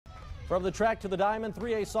From the track to the diamond,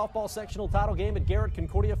 3A softball sectional title game at Garrett.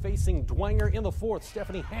 Concordia facing Dwenger in the fourth.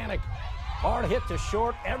 Stephanie Hannick, hard hit to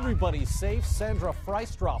short. Everybody's safe. Sandra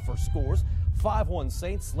Freistroffer scores. 5-1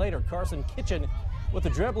 Saints. Later, Carson Kitchen with the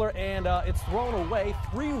dribbler, and it's thrown away.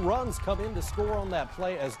 3 runs come in to score on that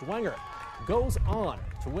play as Dwenger goes on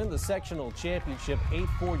to win the sectional championship.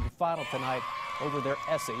 8-4 final tonight over their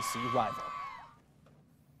SAC rival.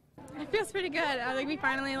 It feels pretty good. I think we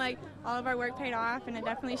finally, all of our work paid off, and it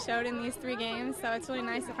definitely showed in these 3 games, so it's really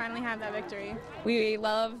nice to finally have that victory. We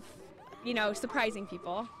love, surprising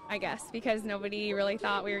people, I guess, because nobody really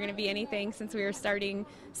thought we were going to be anything since we were starting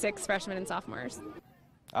 6 freshmen and sophomores.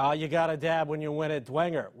 You got to dab when you win at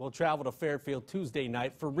Dwenger. We'll travel to Fairfield Tuesday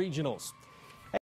night for regionals.